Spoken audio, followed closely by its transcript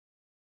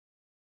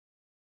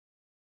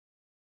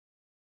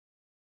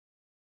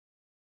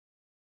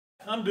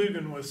I'm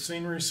Dugan with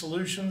Scenery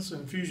Solutions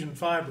and Fusion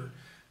Fiber.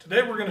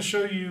 Today we're going to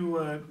show you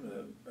a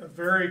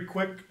very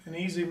quick and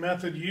easy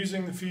method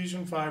using the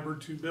Fusion Fiber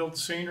to build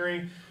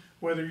scenery,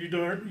 whether you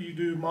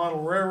do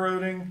model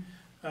railroading,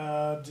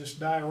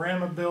 just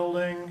diorama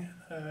building,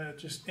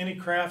 just any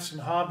crafts and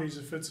hobbies.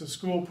 If it's a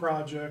school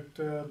project,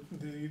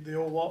 the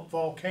old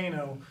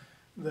volcano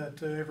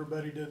that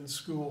everybody did in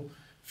school.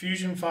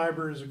 Fusion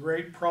Fiber is a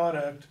great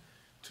product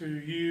to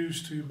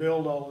use to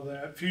build all of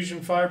that.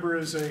 Fusion Fiber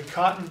is a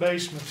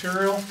cotton-based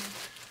material.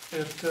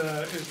 It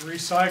is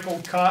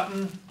recycled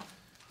cotton.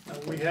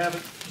 We have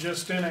it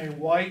just in a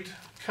white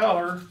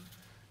color.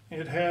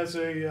 It has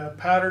a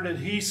powdered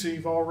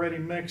adhesive already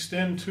mixed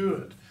into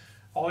it.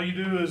 All you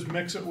do is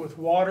mix it with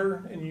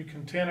water, and you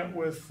can tint it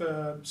with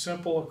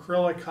simple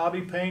acrylic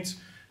hobby paints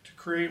to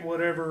create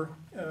whatever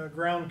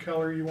ground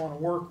color you want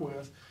to work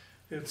with.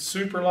 It's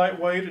super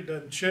lightweight, it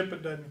doesn't chip,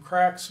 it doesn't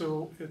crack,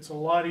 so it's a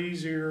lot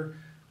easier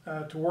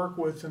to work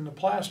with than the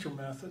plaster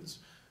methods.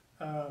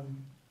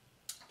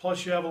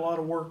 Plus you have a lot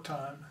of work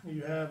time.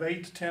 You have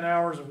 8 to 10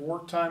 hours of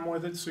work time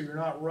with it, so you're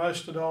not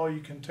rushed at all.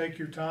 You can take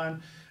your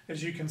time.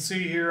 As you can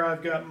see here,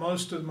 I've got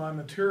most of my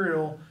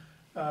material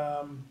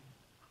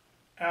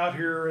out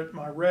here at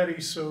my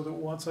ready, so that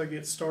once I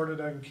get started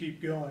I can keep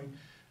going.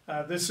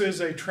 This is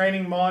a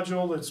training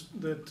module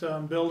that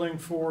I'm building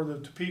for the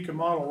Topeka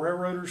Model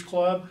Railroaders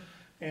Club,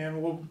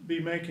 and we'll be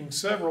making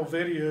several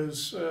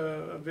videos,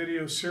 a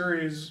video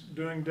series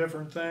doing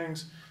different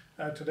things.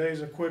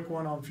 Today's a quick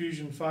one on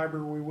Fusion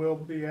Fiber. We will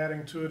be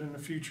adding to it in the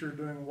future,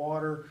 doing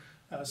water,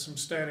 some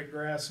static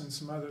grass, and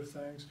some other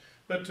things.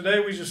 But today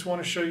we just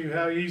want to show you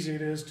how easy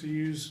it is to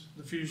use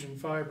the Fusion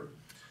Fiber.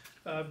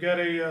 I've got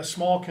a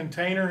small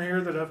container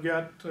here that I've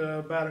got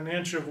about an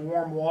inch of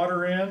warm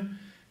water in,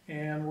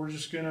 and we're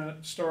just going to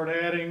start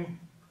adding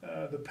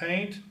the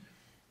paint.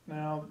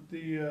 Now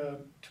the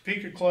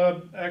Topeka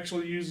Club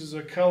actually uses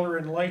a color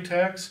in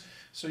latex,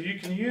 so you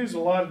can use a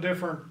lot of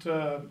different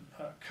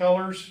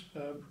colors,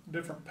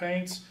 different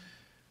paints.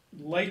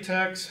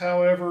 Latex,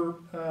 however,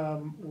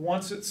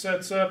 once it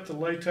sets up, the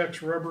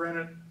latex rubber in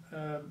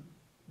it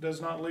does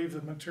not leave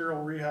the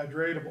material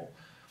rehydratable.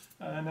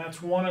 And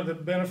that's one of the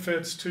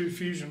benefits to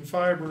Fusion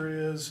Fiber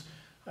is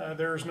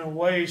there's no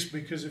waste,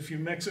 because if you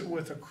mix it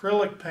with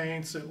acrylic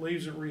paints, it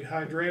leaves it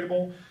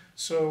rehydratable.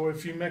 So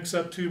if you mix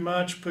up too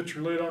much, put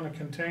your lid on the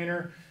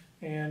container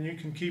and you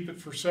can keep it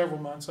for several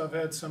months. I've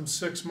had some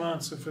 6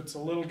 months. If it's a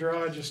little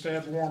dry, just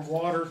add warm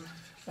water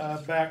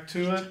back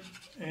to it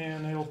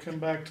and it'll come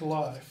back to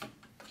life.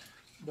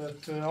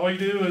 But all you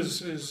do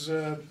is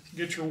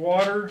get your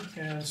water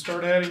and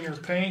start adding your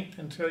paint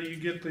until you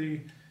get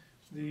the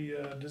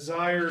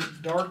desired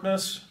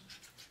darkness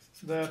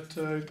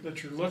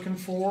that you're looking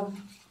for.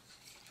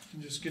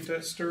 And just get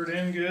that stirred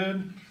in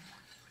good.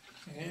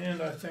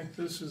 And I think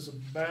this is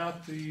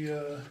about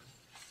the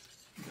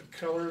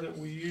color that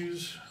we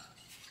use.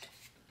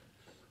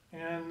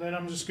 And then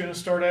I'm just going to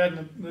start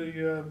adding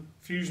the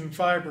Fusion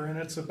Fiber, and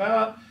it's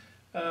about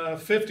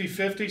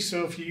 50-50,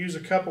 so if you use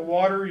a cup of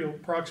water, you'll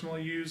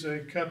approximately use a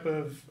cup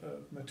of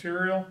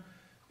material,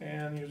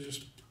 and you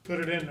just put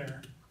it in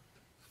there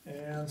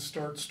and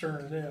start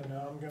stirring it in.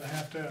 Now I'm going to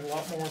have to add a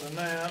lot more than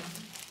that.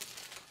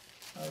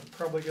 I've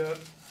probably got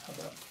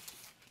about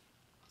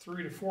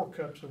 3 to 4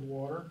 cups of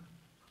water.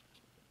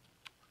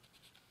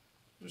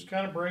 Just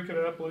kind of break it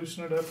up,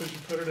 loosen it up as you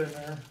put it in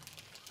there.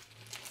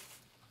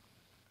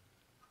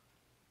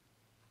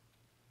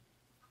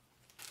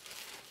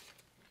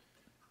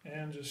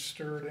 And just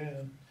stir it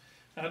in.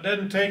 Now it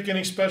doesn't take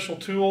any special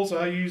tools.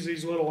 I use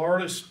these little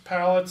artist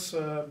palettes.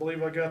 I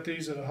believe I got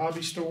these at a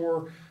hobby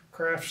store,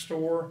 craft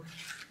store.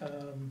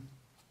 You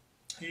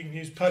can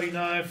use putty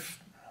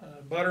knife,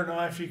 butter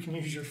knife, you can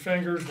use your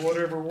fingers,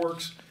 whatever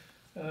works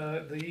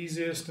the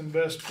easiest and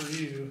best for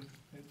you.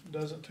 It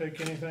doesn't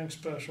take anything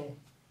special.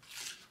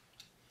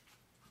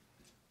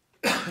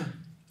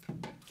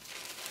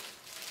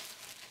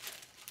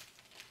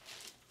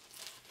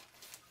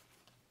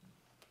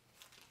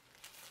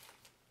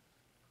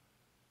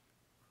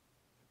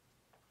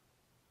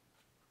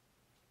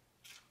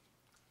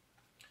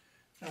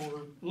 Now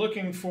we're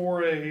looking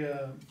for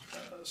a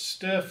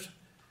stiff,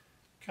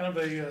 kind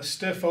of a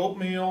stiff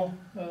oatmeal,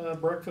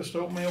 breakfast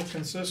oatmeal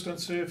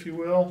consistency, if you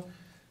will.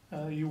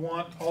 You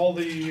want all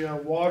the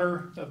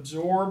water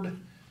absorbed,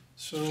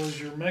 so as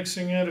you're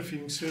mixing it, if you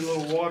can see a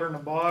little water in the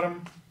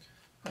bottom,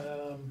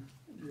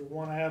 you'll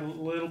want to add a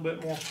little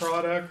bit more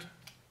product.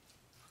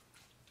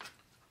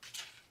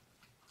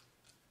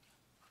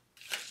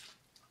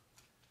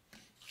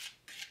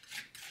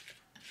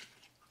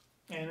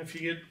 And if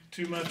you get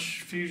too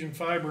much Fusion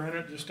Fiber in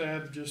it, just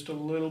add just a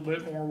little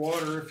bit more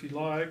water if you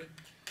like.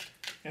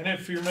 And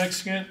if you're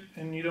mixing it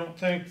and you don't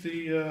think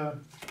the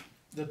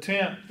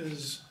tint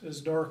is as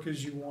dark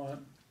as you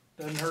want,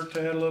 doesn't hurt to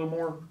add a little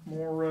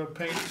more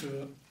paint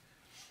to it.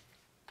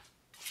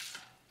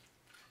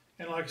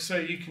 And like I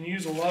say, you can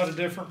use a lot of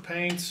different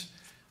paints.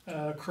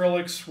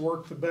 Acrylics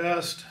work the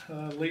best.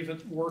 Leave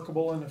it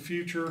workable in the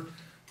future.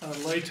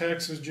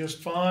 Latex is just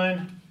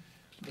fine.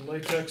 The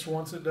latex,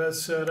 once it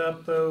does set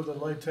up though, the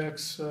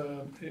latex,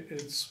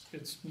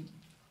 it's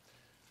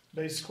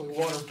basically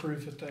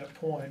waterproof at that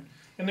point.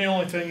 And the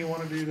only thing you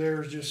want to do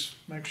there is just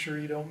make sure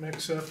you don't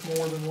mix up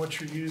more than what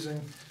you're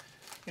using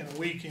in a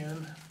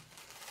weekend.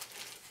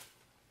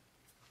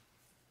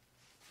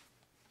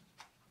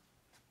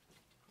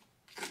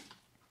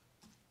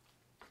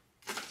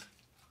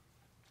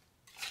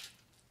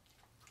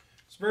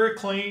 It's very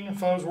clean.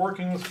 If I was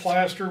working with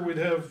plaster, we'd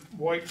have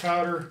white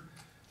powder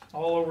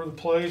all over the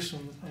place,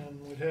 and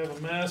we'd have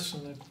a mess,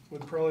 and it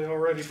would probably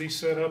already be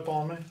set up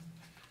on me.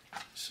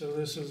 So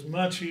this is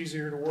much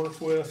easier to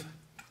work with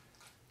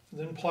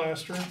than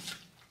plaster,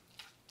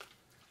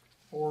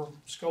 or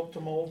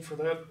Sculptamold for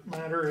that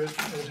matter. It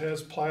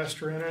has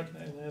plaster in it,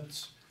 and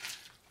it's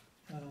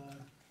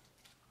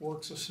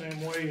works the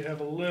same way. You have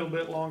a little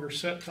bit longer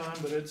set time,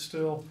 but it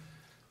still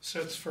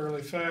sets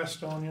fairly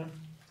fast on you.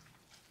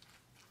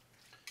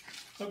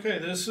 Okay,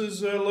 this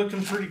is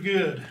looking pretty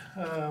good.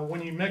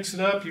 When you mix it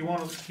up, you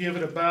want to give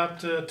it about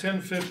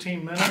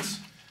 10-15 minutes.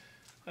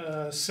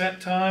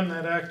 Set time,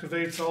 that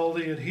activates all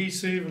the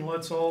adhesive and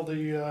lets all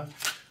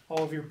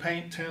of your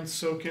paint tints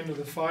soak into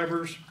the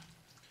fibers.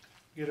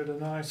 Get it a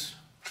nice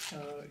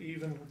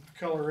even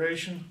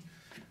coloration.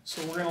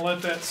 So we're going to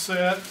let that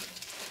set,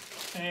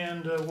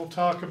 and we'll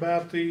talk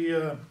about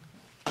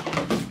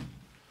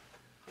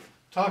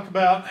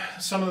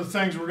some of the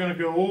things we're going to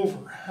go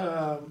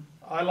over.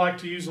 I like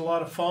to use a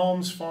lot of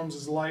foams. Foams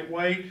is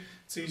lightweight,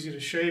 it's easy to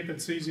shape,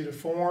 it's easy to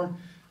form,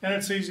 and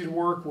it's easy to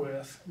work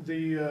with.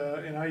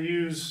 And I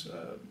use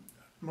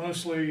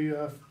mostly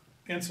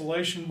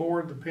insulation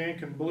board, the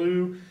pink and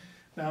blue.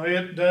 Now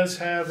it does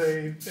have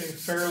a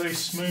fairly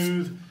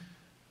smooth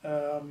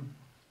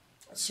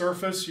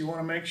surface. You want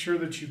to make sure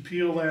that you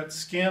peel that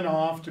skin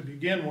off to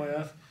begin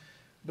with,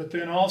 but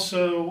then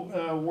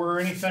also where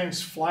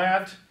anything's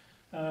flat,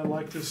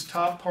 like this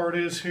top part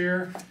is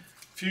here,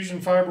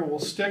 Fusion fiber will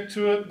stick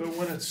to it, but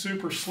when it's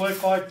super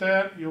slick like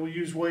that, you'll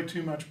use way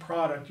too much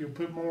product. You'll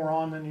put more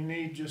on than you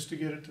need just to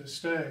get it to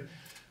stay.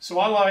 So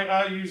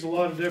I use a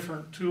lot of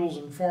different tools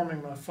in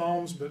forming my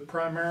foams, but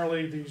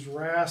primarily these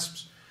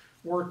rasps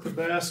work the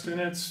best,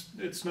 and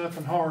it's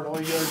nothing hard.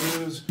 All you gotta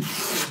do is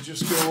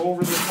just go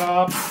over the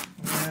top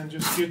and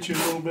just get you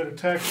a little bit of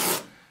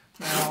texture.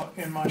 Now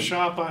in my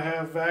shop I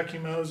have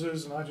vacuum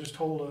hoses, and I just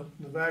hold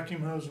the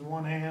vacuum hose in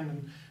one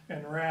hand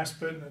and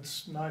rasp it, and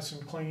it's nice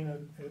and clean.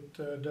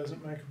 It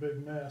doesn't make a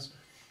big mess.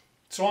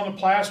 So on the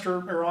plaster,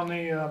 or on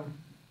the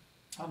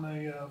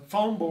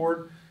foam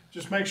board,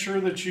 just make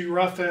sure that you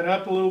rough that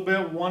up a little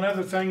bit. One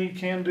other thing you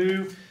can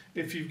do,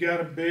 if you've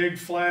got a big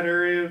flat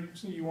area,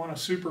 you want a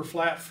super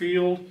flat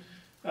field,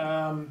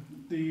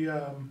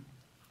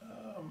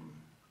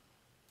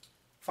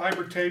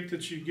 fiber tape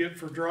that you get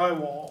for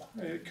drywall,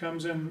 it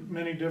comes in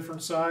many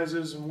different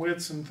sizes and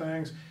widths and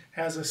things,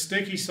 has a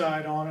sticky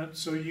side on it,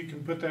 so you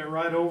can put that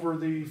right over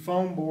the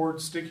foam board,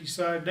 sticky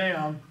side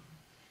down,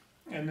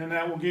 and then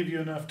that will give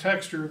you enough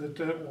texture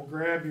that will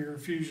grab your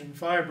fusion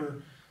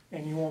fiber,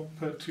 and you won't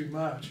put too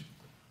much.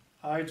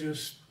 I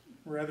just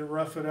rather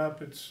rough it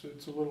up. It's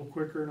a little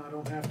quicker, and I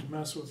don't have to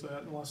mess with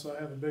that unless I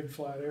have a big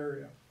flat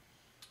area.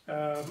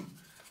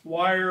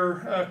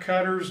 Wire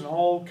cutters and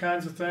all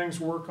kinds of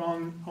things work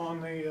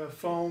on the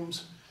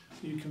foams.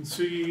 You can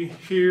see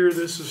here,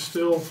 this is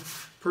still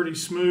pretty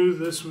smooth.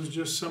 This was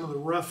just some of the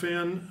rough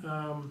end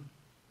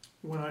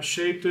when I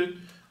shaped it.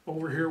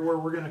 Over here where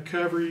we're going to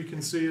cover, you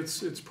can see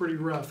it's pretty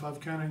rough. I've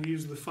kind of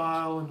used the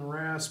file and the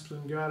rasps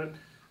and got it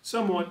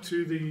somewhat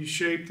to the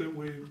shape that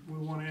we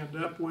want to end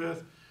up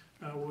with.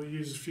 We'll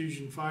use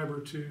fusion fiber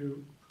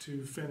to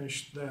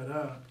finish that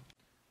up.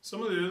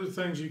 Some of the other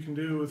things you can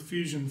do with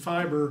fusion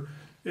fiber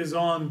is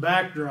on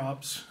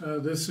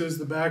backdrops. This is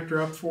the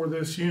backdrop for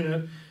this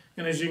unit,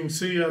 and as you can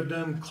see, I've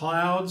done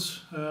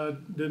clouds.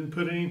 Didn't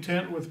put any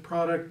tint with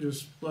product,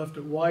 just left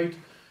it white,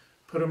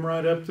 put them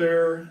right up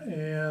there,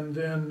 and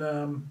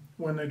then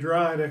when they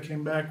dried, I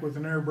came back with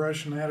an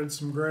airbrush and added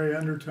some gray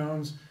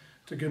undertones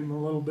to give them a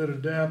little bit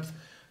of depth.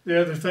 The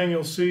other thing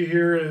you'll see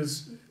here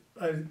is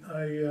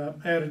I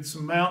added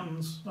some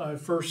mountains. I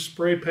first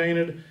spray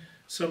painted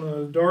some of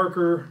the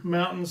darker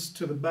mountains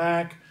to the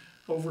back,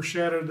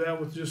 overshadowed that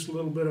with just a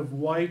little bit of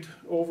white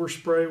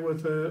overspray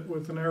with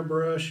an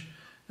airbrush,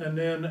 and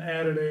then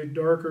added a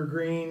darker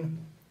green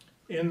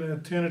in the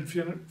tinted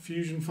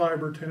fusion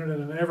fiber, tinted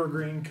in an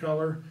evergreen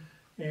color,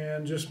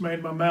 and just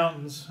made my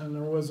mountains. And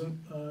there wasn't,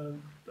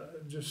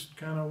 just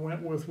kind of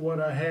went with what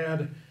I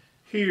had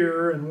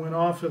here and went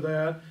off of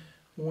that.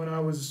 When I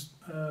was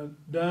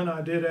done,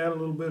 I did add a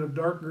little bit of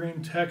dark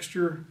green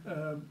texture.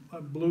 I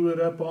blew it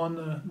up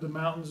on the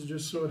mountains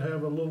just so it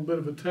have a little bit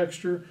of a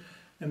texture.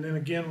 And then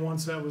again,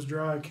 once that was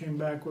dry, I came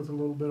back with a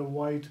little bit of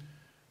white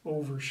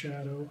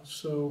overshadow.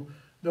 So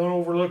don't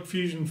overlook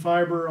fusion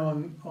fiber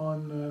on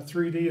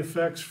 3D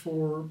effects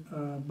for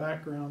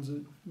backgrounds.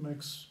 It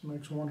makes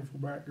wonderful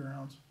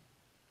backgrounds.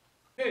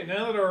 Okay,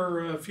 now that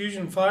our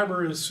fusion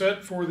fiber is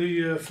set for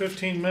the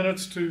 15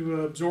 minutes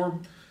to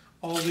absorb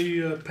all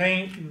the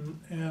paint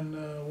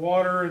and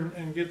water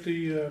and get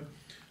the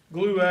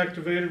glue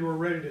activated, we're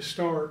ready to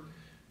start.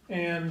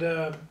 And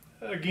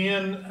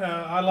again,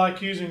 I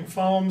like using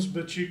foams,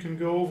 but you can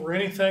go over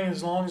anything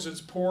as long as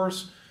it's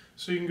porous.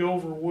 So you can go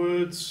over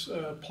woods,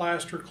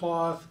 plaster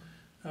cloth,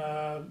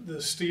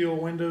 the steel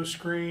window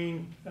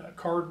screen,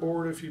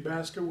 cardboard if you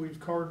basket weave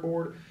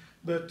cardboard.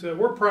 But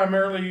we're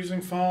primarily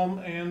using foam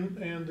and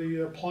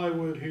the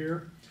plywood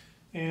here.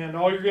 And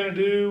all you're going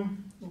to do,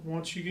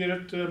 once you get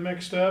it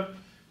mixed up,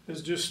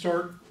 is just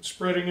start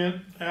spreading it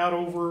out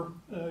over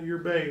your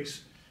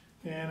base.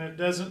 And it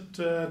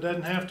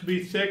doesn't have to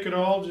be thick at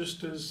all,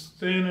 just as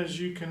thin as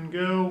you can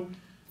go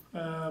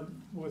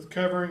with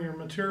covering your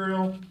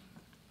material.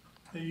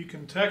 You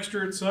can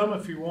texture it some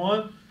if you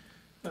want,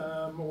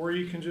 or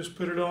you can just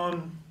put it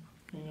on,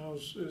 you know,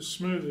 as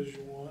smooth as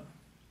you want.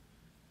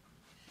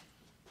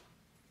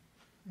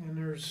 And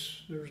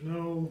there's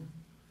no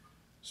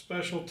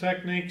special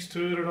techniques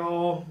to it at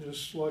all.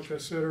 Just like I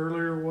said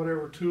earlier,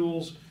 whatever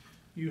tools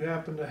you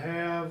happen to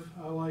have.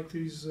 I like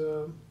these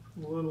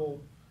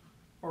little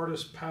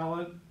artist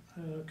palette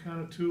kind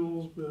of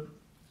tools, but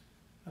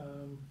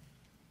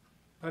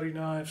putty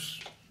knives,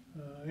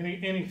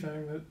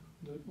 anything that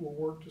will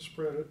work to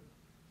spread it.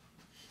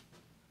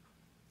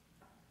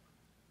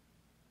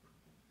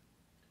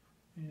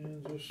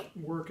 And just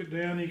work it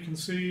down. You can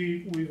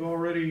see we've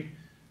already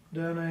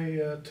done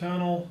a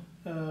tunnel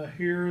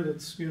here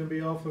that's going to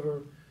be off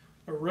of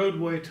a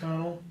roadway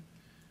tunnel,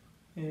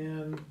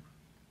 and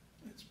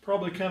it's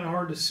probably kind of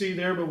hard to see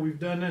there, but we've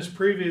done this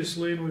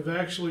previously, and we've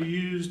actually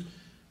used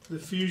the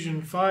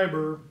fusion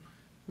fiber.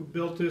 We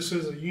built this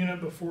as a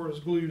unit before it was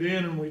glued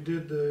in, and we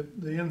did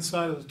the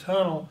inside of the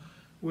tunnel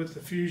with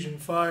the fusion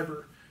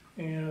fiber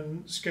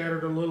and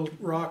scattered a little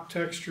rock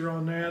texture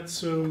on that,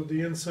 so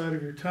the inside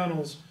of your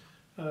tunnels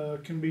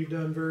can be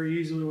done very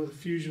easily with a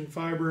fusion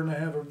fiber, and they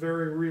have a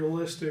very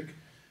realistic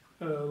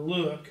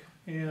look.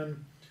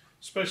 And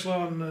especially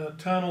on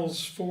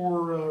tunnels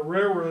for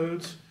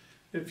railroads,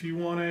 if you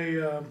want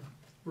a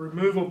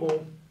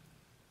removable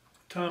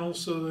tunnel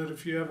so that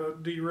if you have a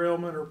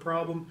derailment or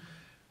problem,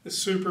 it's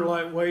super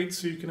lightweight,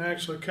 so you can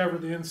actually cover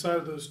the inside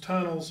of those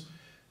tunnels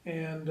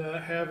and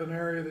have an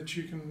area that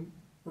you can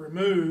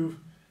remove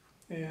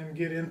and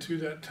get into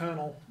that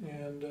tunnel,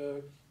 and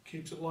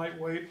keeps it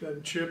lightweight,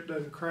 doesn't chip,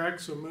 doesn't crack,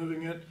 so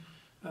moving it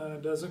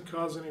doesn't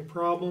cause any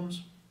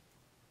problems.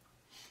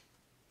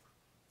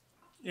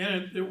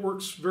 And it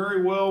works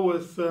very well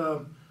with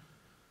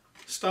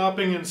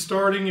stopping and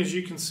starting. As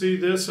you can see,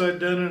 this I'd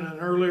done in an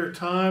earlier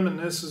time, and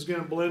this is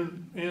going to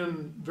blend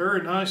in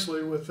very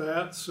nicely with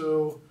that.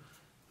 So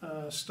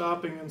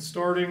stopping and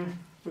starting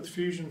with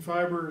fusion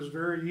fiber is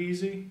very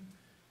easy.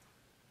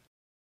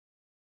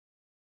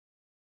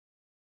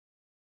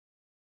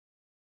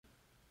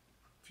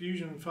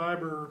 Fusion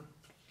fiber,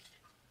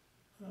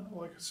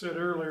 like I said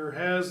earlier,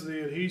 has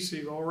the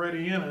adhesive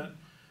already in it.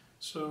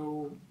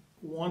 So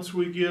once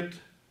we get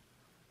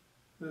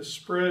this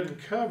spread and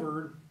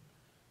covered,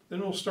 then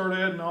we'll start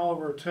adding all of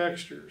our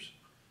textures.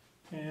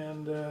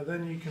 And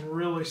then you can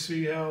really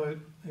see how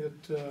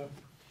it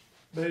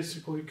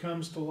basically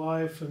comes to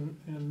life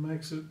and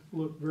makes it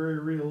look very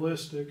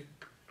realistic.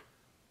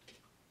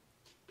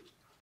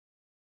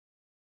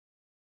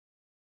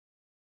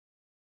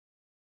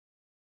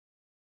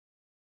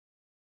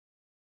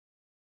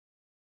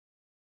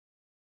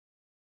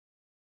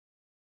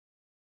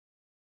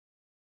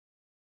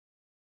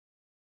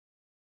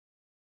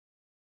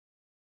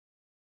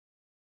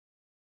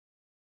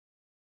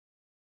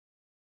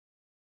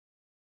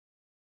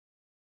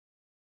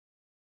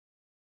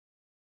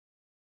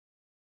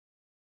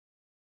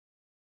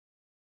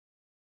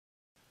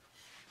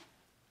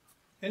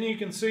 And you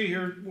can see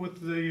here with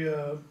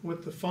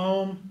the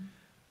foam,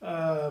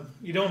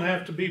 you don't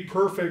have to be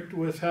perfect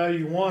with how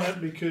you want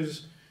it,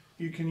 because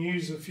you can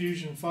use the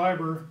fusion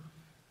fiber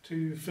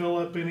to fill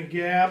up any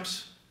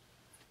gaps,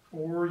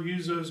 or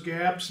use those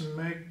gaps and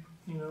make,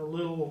 you know,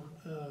 little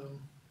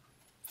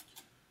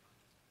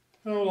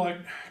like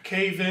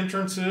cave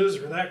entrances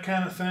or that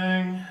kind of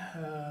thing.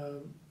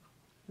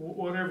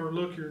 Whatever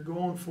look you're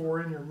going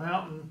for in your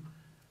mountain,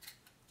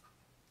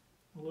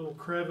 a little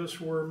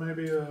crevice where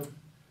maybe a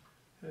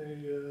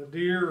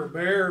deer or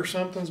bear or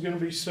something's going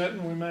to be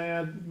sitting. We may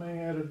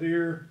add a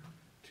deer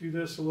to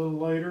this a little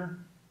later.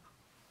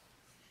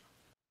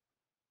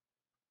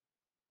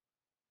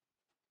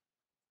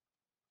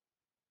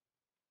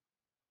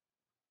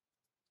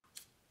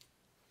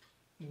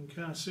 You can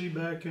kind of see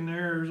back in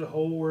there, there's a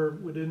hole where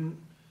we didn't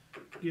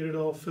get it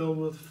all filled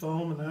with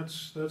foam, and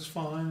that's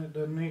fine. It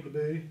doesn't need to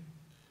be.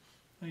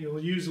 You'll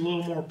use a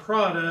little more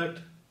product,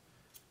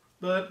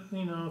 but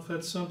you know, if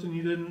that's something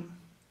you didn't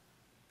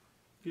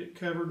get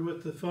covered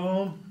with the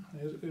foam,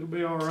 it'll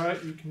be all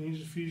right. You can use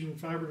the fusion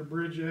fiber to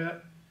bridge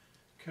that,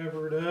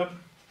 cover it up.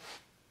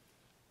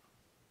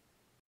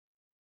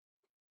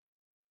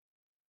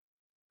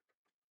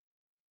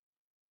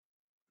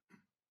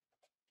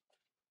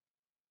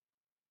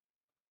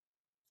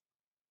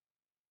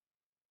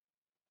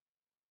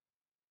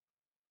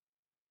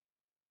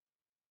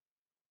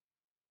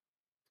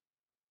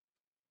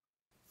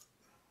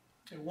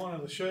 at one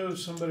of the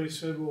shows, somebody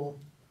said, well,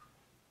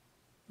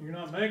 you're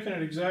not making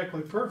it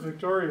exactly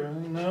perfect, are you?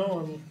 And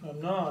no,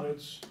 I'm not.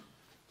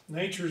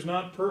 Nature's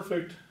not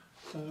perfect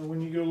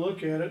when you go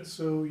look at it,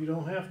 so you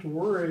don't have to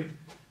worry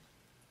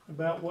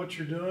about what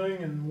you're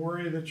doing and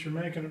worry that you're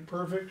making it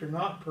perfect or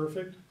not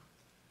perfect.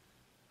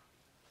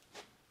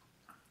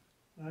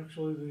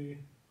 Actually, the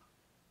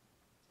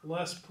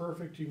less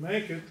perfect you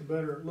make it, the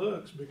better it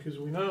looks, because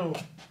we know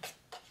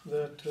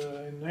that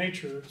in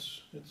nature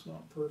it's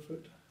not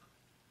perfect.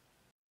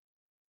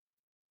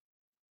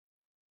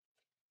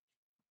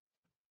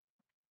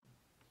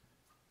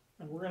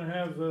 And we're going to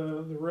have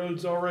the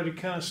roads already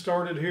kind of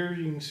started here.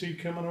 You can see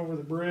coming over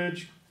the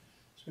bridge.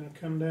 It's going to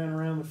come down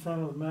around the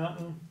front of the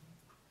mountain.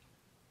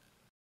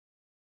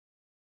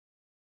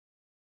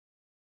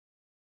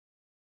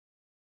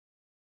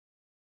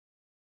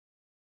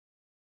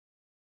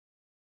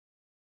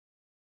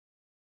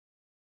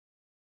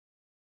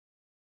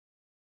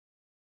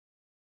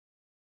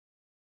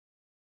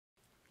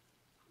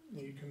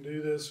 You can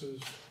do this as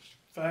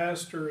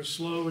fast or as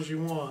slow as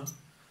you want.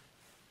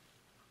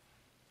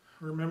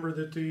 Remember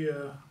that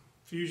the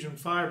fusion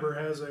fiber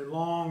has a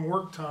long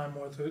work time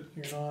with it.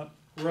 You're not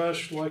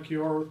rushed like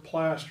you are with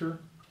plaster.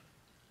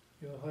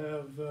 You'll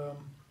have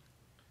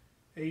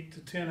 8 to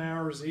 10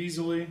 hours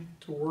easily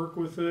to work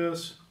with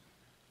this.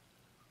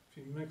 If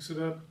you mix it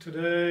up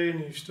today and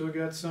you've still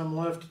got some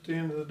left at the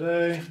end of the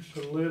day,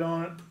 put a lid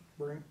on it,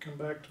 come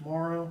back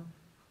tomorrow,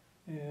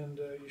 and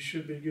you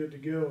should be good to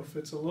go. If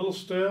it's a little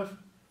stiff,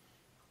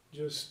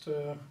 just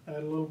add a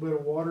little bit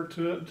of water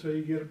to it until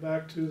you get it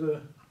back to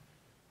the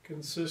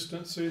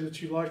consistency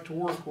that you like to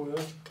work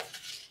with.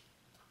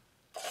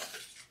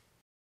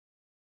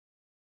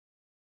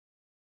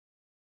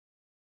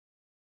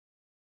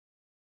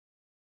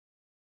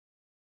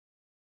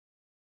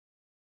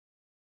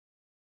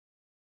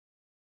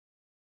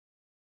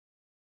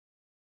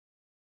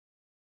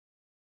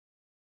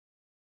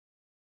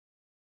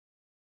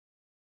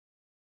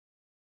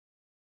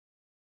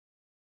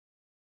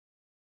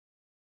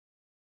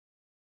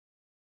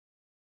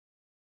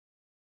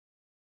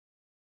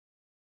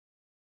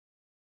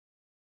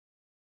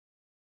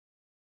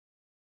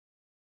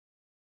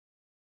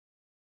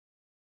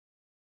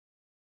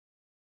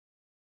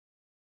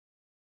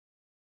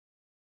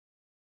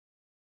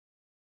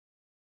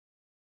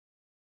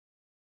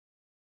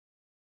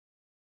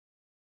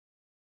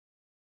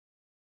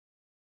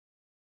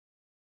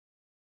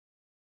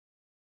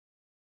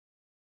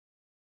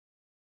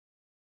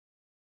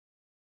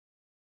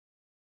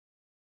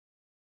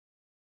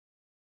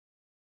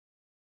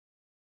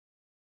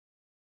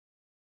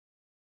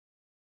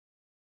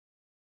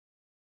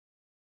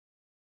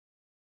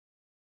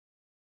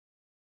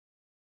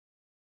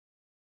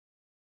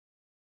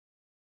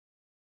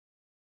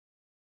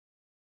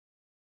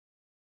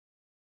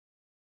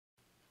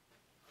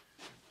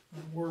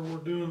 Where we're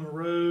doing the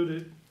road,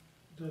 it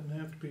doesn't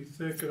have to be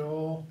thick at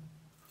all.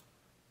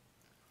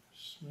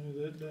 Smooth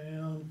it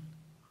down.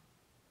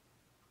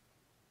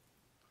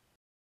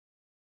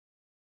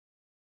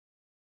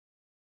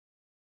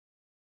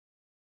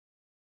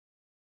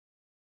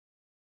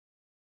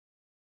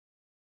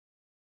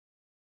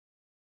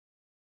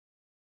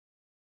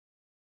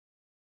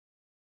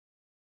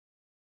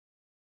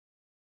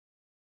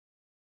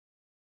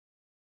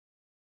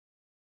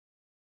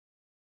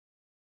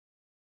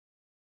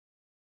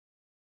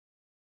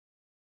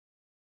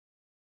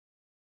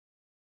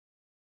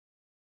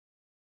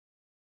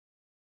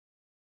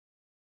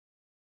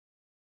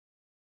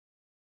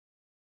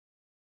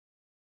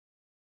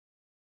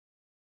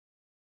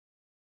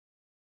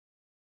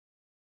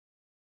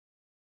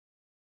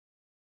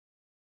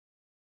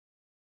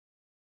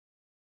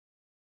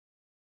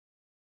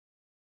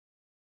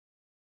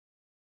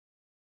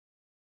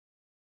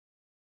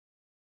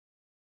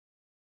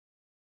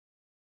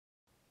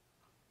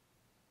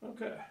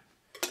 Okay,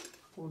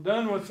 we're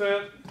done with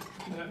that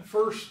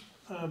first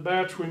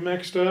batch we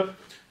mixed up.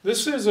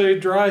 This is a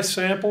dry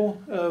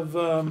sample of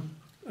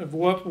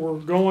what we're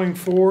going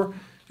for.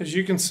 As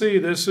you can see,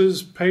 this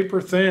is paper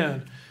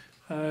thin.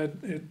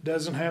 It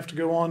doesn't have to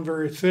go on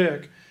very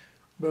thick.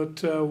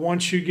 But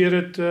once you get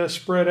it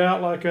spread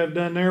out like I've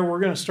done there, we're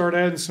going to start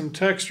adding some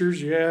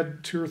textures. You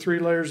add 2 or 3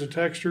 layers of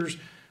textures,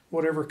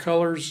 whatever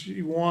colors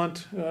you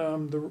want.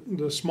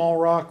 The small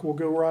rock will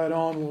go right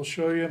on, we'll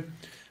show you.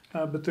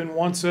 But then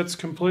once that's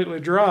completely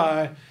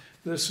dry,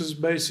 this is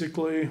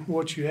basically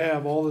what you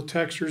have. All the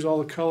textures, all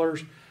the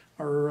colors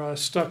are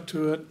stuck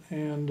to it,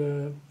 and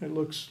it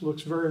looks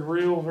very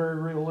real, very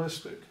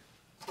realistic.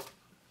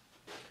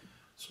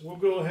 So we'll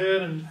go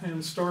ahead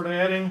and start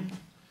adding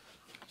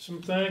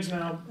some things.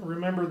 Now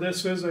remember,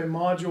 this is a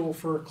module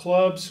for a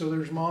club, so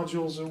there's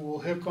modules that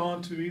will hook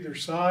onto either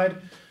side.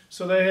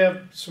 So they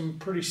have some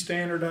pretty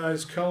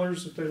standardized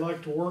colors that they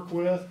like to work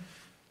with.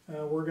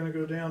 We're going to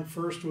go down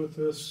first with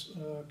this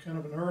kind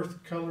of an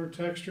earth color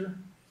texture,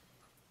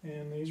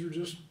 and these are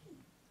just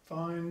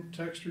fine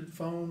textured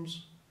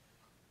foams.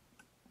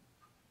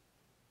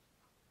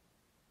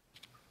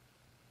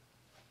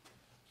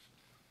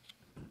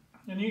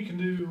 And you can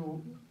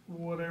do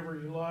whatever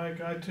you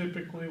like. I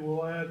typically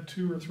will add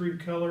 2 or 3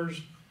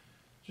 colors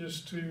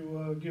just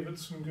to give it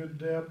some good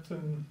depth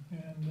and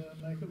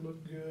make it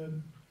look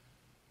good.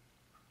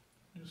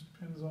 Just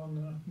depends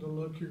on the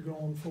look you're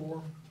going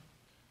for.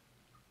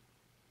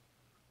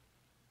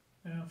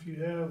 Now if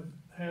you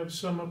have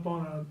some up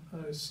on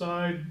a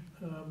side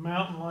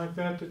mountain like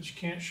that you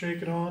can't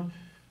shake it on,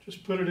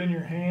 just put it in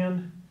your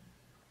hand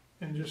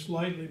and just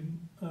lightly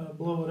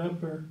blow it up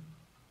there.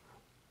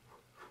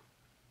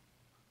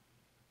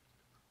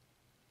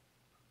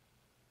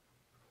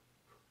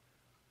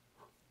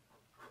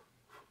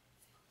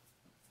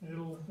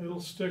 It'll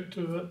stick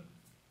to it.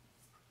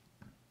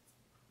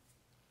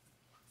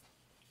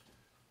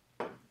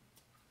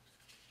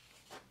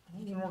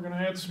 And then we're going to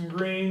add some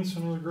green,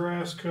 some of the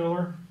grass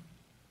color.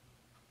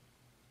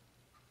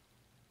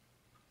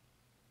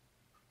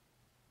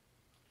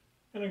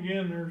 And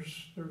again,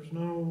 there's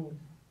no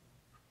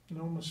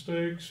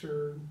mistakes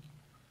or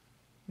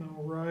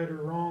no right or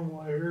wrong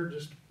way here.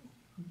 Just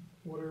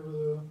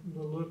whatever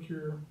the look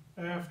you're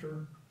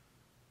after,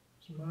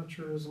 as much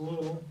or as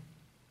little.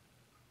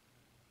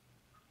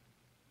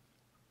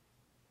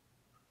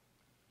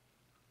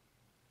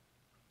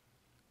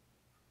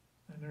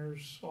 And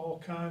there's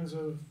all kinds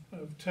of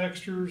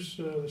textures.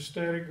 The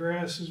static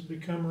grass has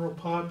become real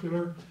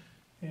popular,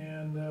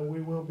 and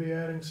we will be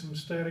adding some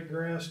static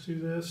grass to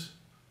this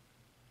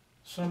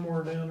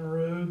somewhere down the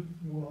road.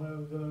 We'll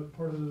have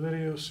part of the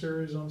video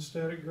series on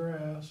static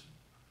grass.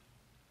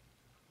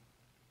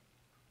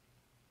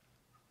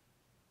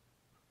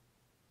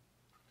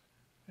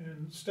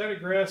 And static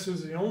grass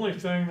is the only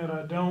thing that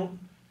I don't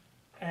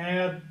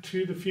add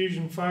to the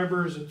fusion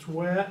fiber as it's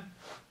wet.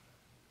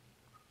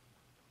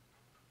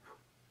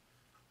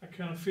 I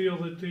kind of feel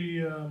that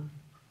the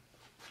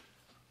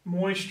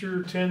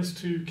moisture tends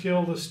to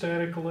kill the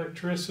static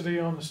electricity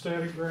on the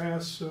static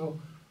grass, so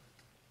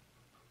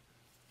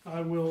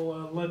I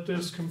will let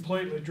this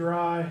completely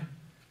dry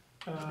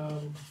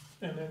and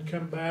then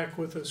come back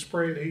with a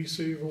spray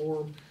adhesive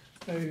or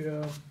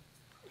a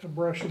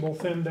brushable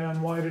thin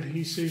down white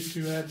adhesive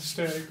to add the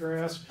static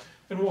grass,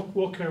 and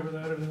we'll cover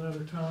that at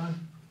another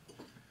time.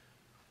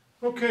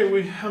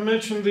 Okay, I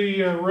mentioned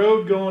the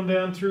road going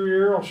down through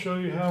here. I'll show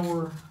you how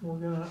we're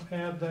going to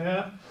add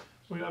that.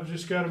 I've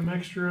just got a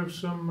mixture of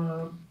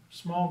some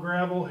small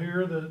gravel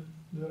here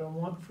that I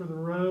want for the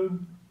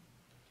road.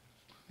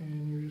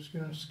 And you're just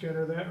going to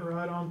scatter that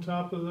right on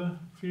top of the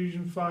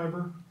fusion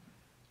fiber.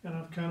 And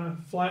I've kind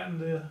of flattened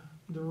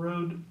the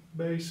road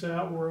base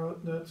out where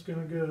that's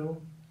going to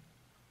go.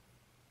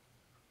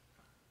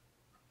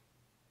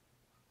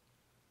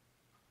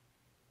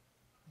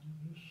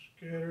 And just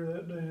scatter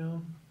that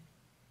down.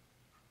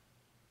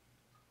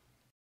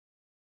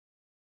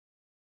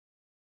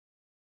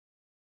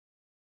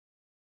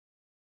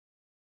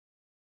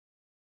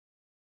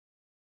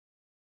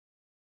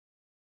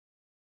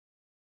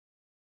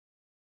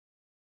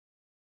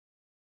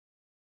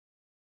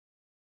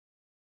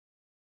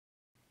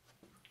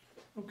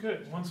 Okay,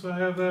 once I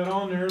have that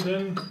on there,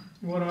 then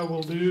what I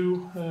will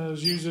do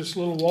is use this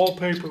little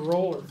wallpaper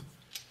roller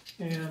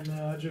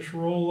and just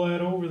roll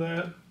that over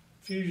that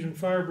fusion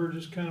fiber,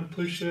 just kind of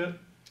push that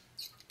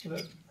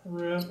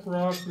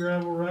rock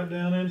gravel right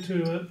down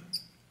into it,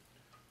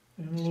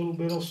 and a little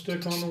bit will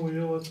stick on the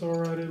wheel. That's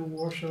alright, it'll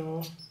wash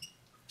off.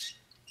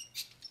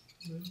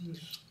 But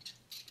just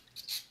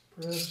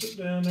press it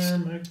down there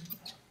and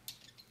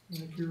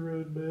make your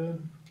road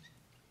bed.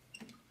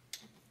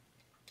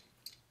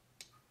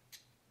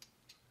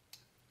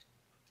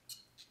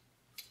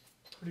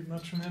 Pretty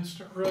much an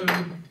instant road.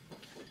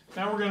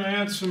 Now we're going to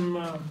add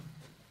some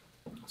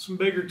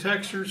bigger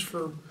textures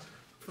for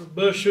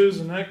bushes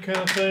and that kind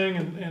of thing,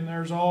 and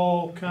there's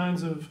all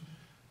kinds of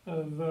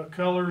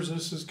colors.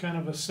 This is kind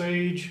of a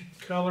sage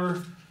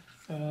color,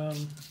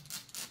 and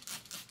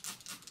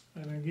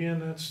again,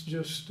 that's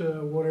just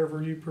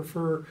whatever you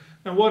prefer.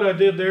 Now what I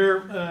did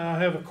there, I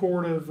have a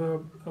quart of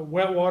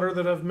wet water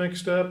that I've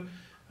mixed up.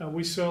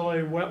 We sell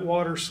a wet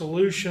water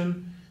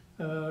solution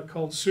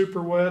called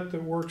Super Wet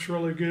that works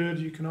really good.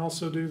 You can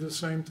also do the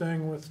same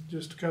thing with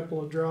just a couple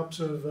of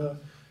drops of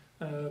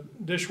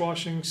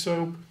dishwashing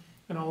soap,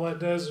 and all that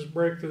does is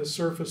break the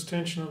surface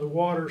tension of the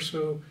water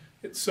so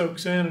it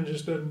soaks in and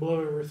just doesn't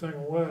blow everything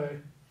away.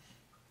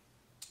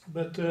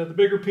 But the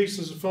bigger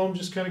pieces of foam,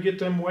 just kind of get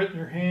them wet in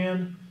your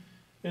hand,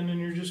 and then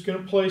you're just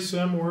going to place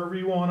them wherever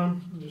you want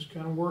them. Just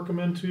kind of work them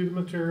into the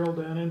material,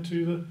 down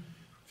into the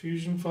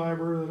fusion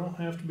fiber. They don't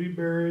have to be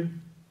buried.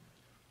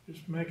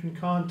 Just making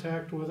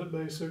contact with it,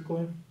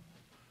 basically.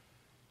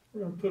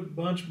 We're going to put a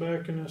bunch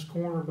back in this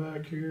corner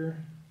back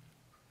here.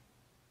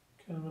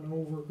 Kind of an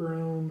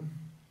overgrown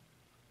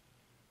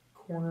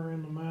corner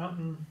in the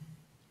mountain.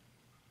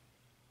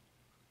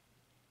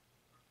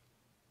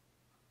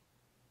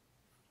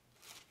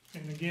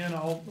 And again,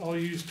 I'll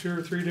use 2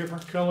 or 3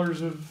 different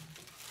colors of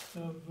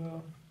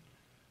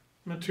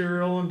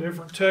material and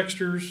different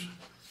textures.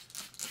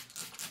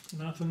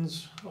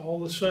 Nothing's all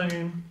the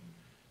same.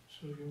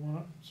 So you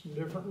want some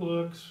different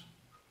looks.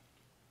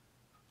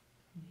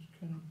 Just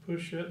kind of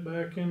push that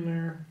back in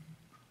there.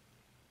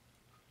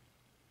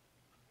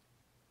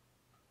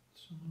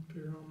 Some up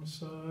here on the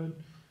side.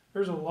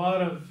 There's a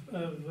lot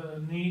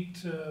of neat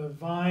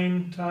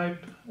vine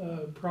type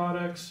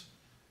products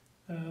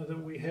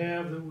that we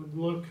have that would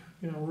look,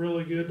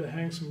 really good to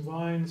hang some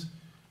vines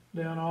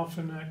down off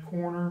in that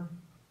corner.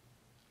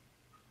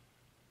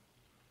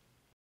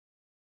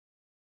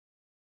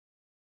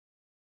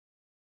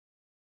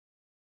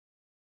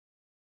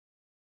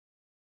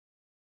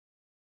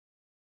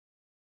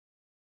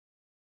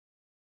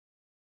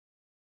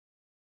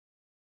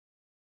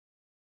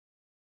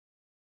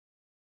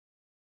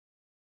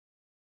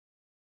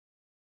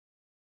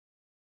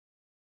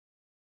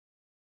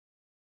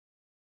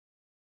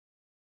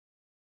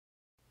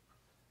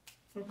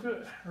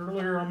 Okay,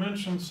 earlier I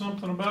mentioned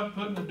something about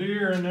putting a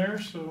deer in there,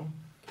 so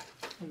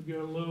we've got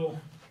a little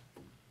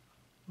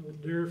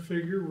deer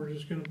figure. We're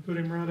just going to put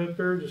him right up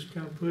there, just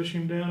kind of push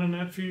him down in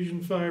that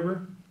fusion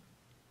fiber.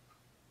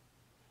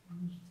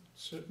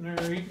 Sitting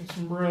there eating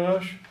some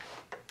brush.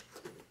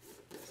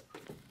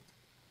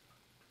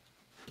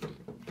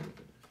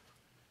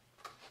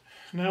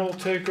 Now we'll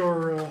take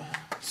our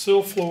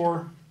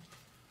Silflor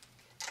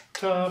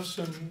tufts,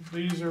 and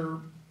these are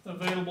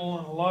available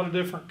in a lot of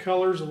different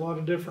colors, a lot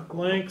of different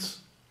lengths.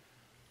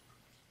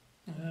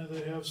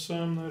 They have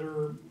some that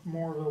are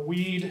more of a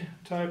weed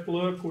type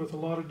look with a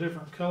lot of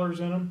different colors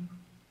in them.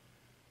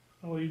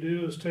 All you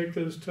do is take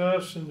those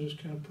tufts and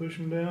just kind of push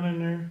them down in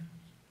there.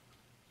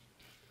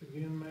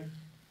 Again, make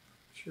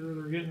sure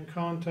they're getting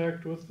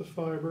contact with the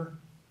fiber.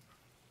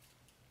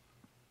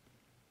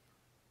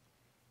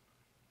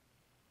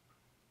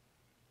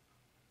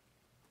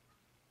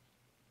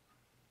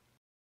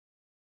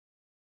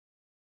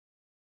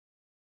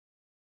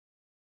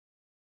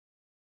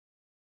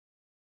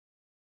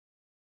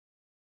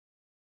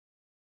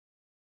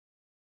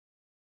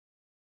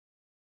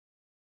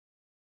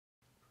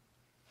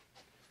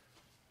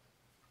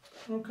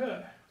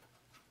 Okay.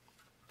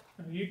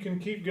 Now you can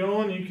keep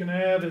going. You can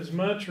add as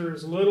much or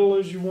as little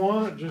as you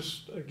want. It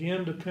just,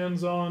 again,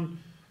 depends on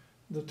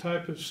the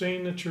type of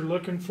scene that you're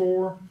looking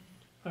for.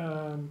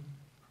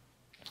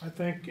 I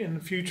think in the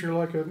future,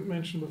 like I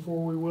mentioned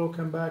before, we will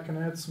come back and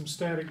add some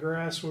static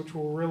grass, which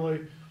will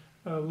really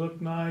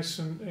look nice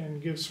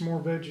and give some more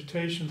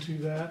vegetation to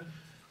that.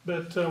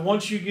 But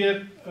once you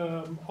get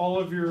all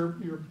of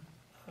your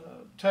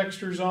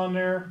textures on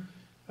there,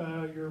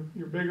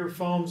 your bigger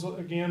foams,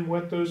 again,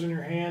 wet those in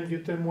your hand,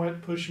 get them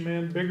wet, push them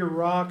in. Bigger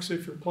rocks,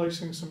 if you're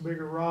placing some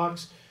bigger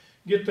rocks,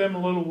 get them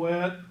a little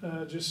wet,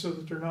 just so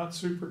that they're not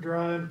super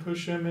dry, and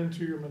push them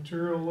into your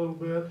material a little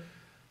bit.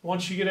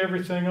 Once you get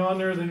everything on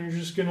there, then you're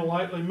just going to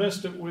lightly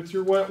mist it with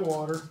your wet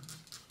water.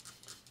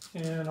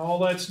 And all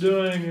that's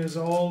doing is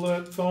all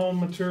that foam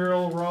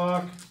material,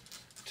 rock,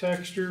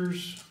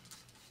 textures,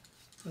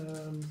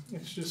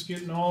 it's just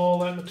getting all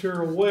that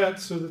material wet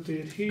so that the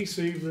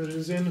adhesive that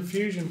is in the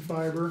fusion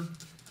fiber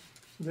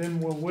then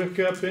will wick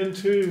up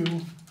into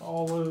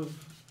all of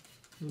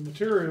the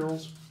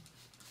materials,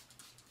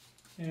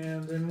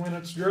 and then when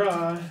it's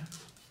dry,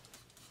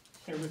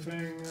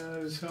 everything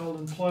is held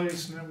in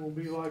place, and it will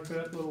be like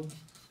that little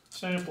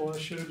sample I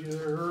showed you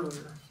there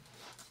earlier.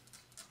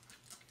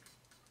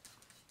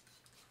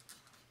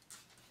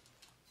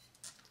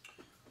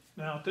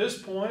 Now at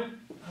this point,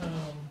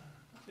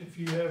 if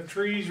you have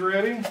trees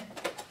ready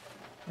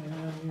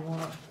and you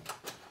want to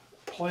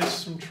place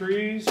some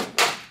trees,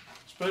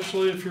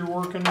 especially if you're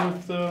working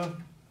with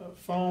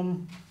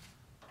foam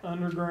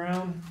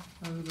underground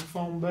or the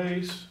foam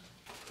base,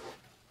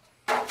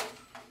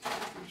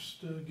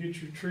 just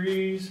get your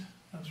trees.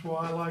 That's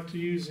why I like to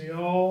use the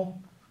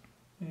awl,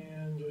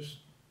 and just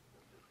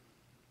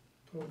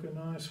poke a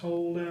nice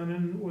hole down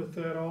in with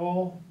that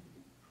awl.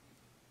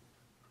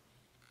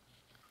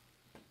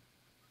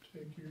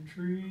 Take your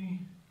tree.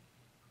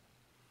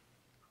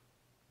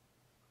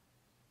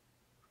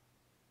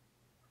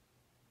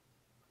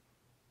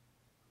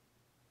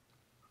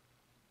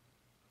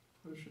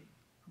 Push it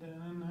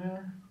down in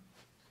there.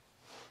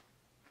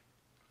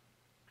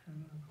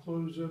 Kind of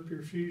close up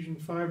your fusion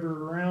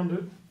fiber around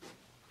it.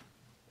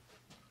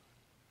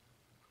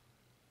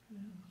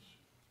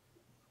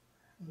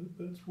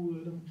 That's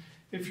wood.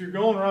 If you're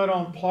going right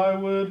on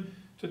plywood,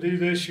 to do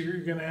this, you're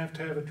going to have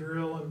a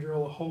drill and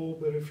drill a hole,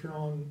 but if you're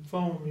on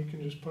foam, you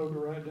can just poke it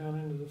right down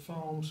into the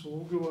foam. So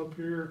we'll go up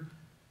here.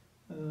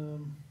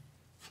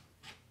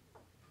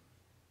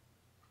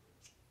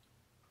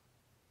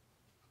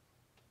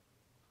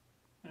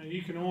 Now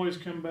you can always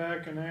come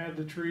back and add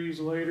the trees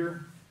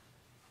later.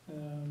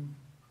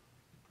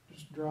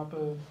 Just drop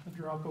a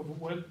drop of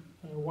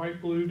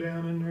white glue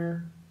down in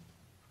there.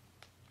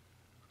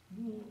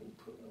 We'll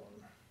put one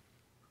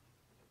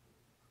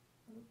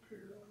up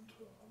here on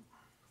top.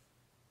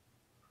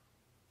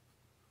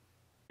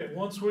 Okay,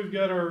 once we've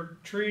got our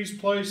trees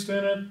placed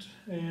in it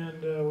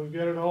and we've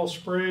got it all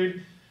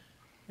sprayed,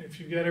 if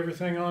you've got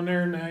everything on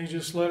there, now you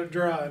just let it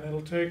dry, and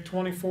it'll take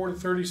 24 to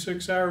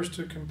 36 hours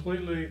to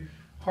completely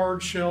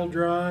hard shell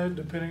dry,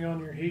 depending on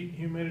your heat and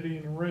humidity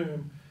in the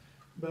room.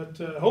 But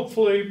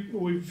hopefully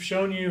we've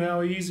shown you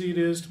how easy it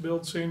is to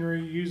build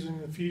scenery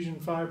using the fusion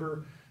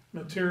fiber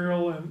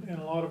material and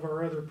a lot of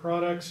our other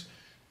products.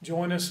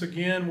 join us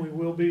again. We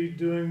will be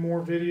doing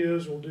more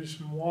videos. We'll do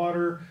some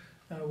water.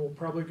 We'll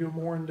probably go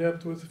more in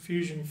depth with the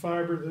fusion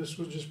fiber. This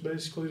was just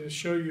basically to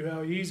show you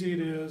how easy it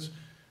is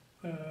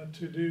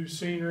to do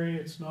scenery.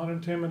 It's not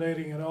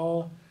intimidating at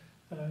all.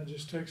 It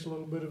just takes a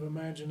little bit of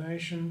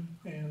imagination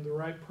and the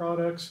right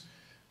products.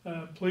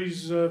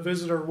 Please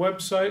visit our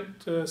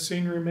website,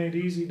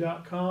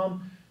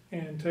 scenerymadeeasy.com,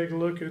 and take a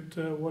look at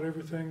what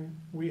everything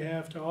we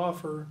have to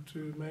offer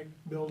to make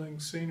building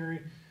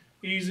scenery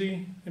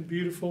easy and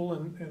beautiful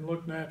and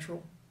look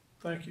natural.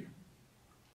 Thank you.